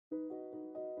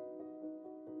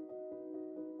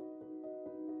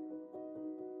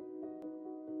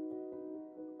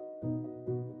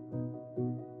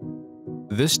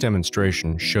This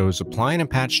demonstration shows applying a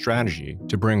patch strategy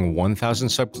to bring 1,000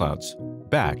 subclouds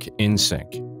back in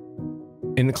sync.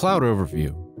 In the cloud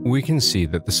overview, we can see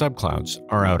that the subclouds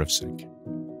are out of sync.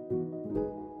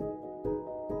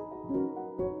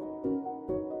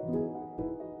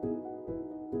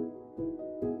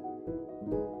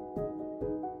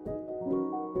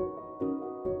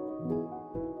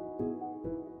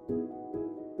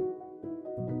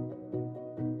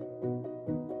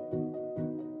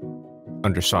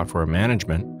 Under Software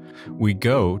Management, we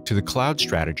go to the Cloud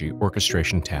Strategy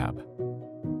Orchestration tab.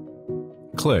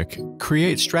 Click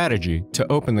Create Strategy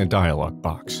to open the dialog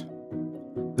box.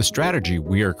 The strategy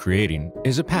we are creating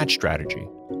is a patch strategy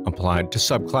applied to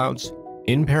subclouds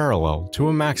in parallel to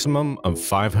a maximum of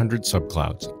 500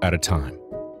 subclouds at a time.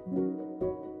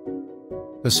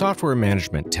 The Software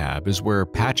Management tab is where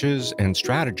patches and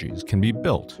strategies can be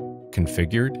built,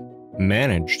 configured,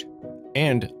 managed,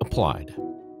 and applied.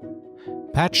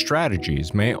 Patch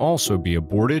strategies may also be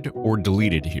aborted or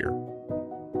deleted here.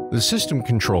 The system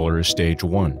controller is Stage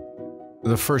 1,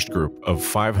 the first group of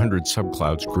 500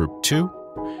 subclouds Group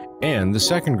 2, and the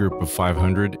second group of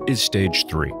 500 is Stage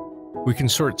 3. We can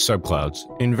sort subclouds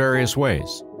in various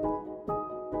ways.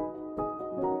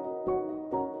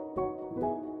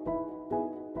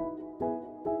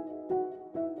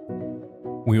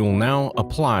 We will now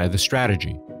apply the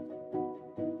strategy.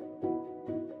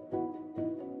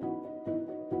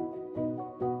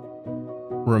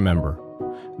 Remember,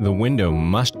 the window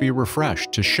must be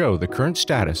refreshed to show the current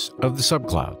status of the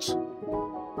subclouds.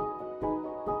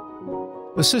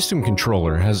 The system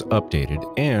controller has updated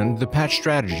and the patch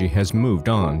strategy has moved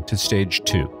on to Stage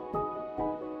 2.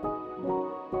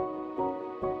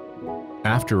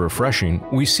 After refreshing,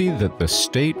 we see that the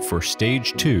state for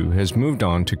Stage 2 has moved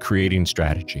on to creating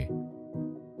strategy.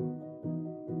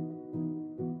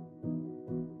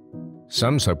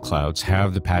 Some subclouds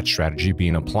have the patch strategy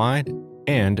being applied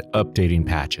and updating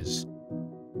patches.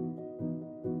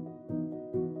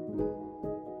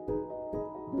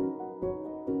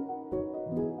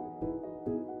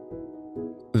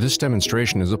 This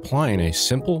demonstration is applying a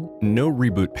simple,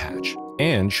 no-reboot patch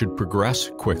and should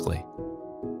progress quickly.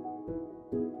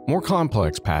 More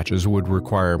complex patches would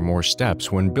require more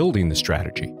steps when building the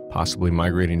strategy, possibly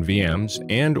migrating VMs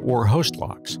and/or host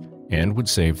locks, and would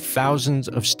save thousands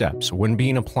of steps when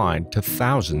being applied to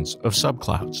thousands of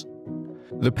subclouds.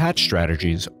 The patch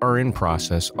strategies are in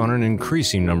process on an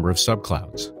increasing number of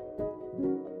subclouds.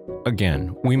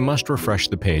 Again, we must refresh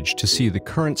the page to see the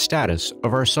current status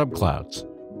of our subclouds.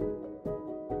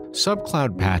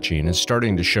 Subcloud patching is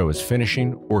starting to show as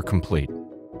finishing or complete.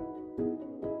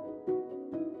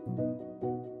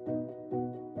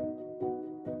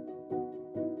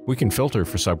 We can filter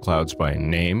for subclouds by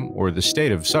name or the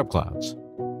state of subclouds.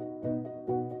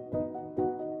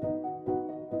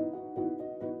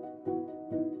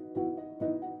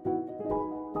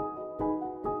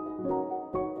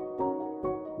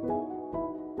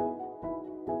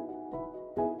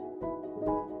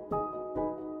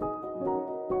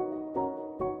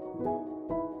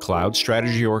 Cloud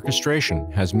Strategy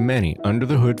Orchestration has many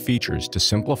under-the-hood features to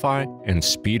simplify and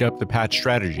speed up the patch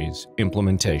strategy's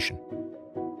implementation.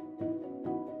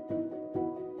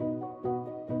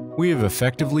 We have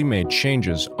effectively made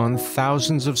changes on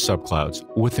thousands of subclouds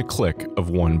with a click of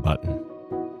one button.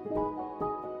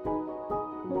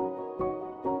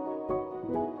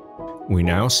 We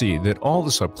now see that all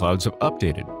the subclouds have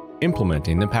updated,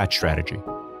 implementing the patch strategy.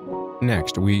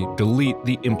 Next, we delete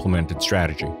the implemented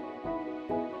strategy.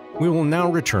 We will now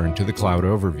return to the cloud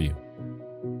overview.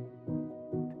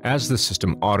 As the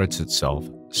system audits itself,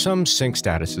 some sync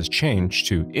statuses change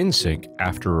to in sync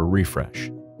after a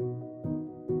refresh.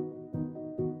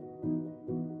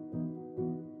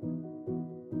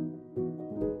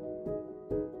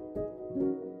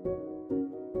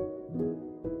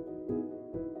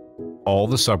 All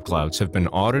the subclouds have been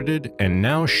audited and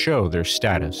now show their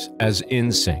status as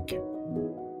in sync.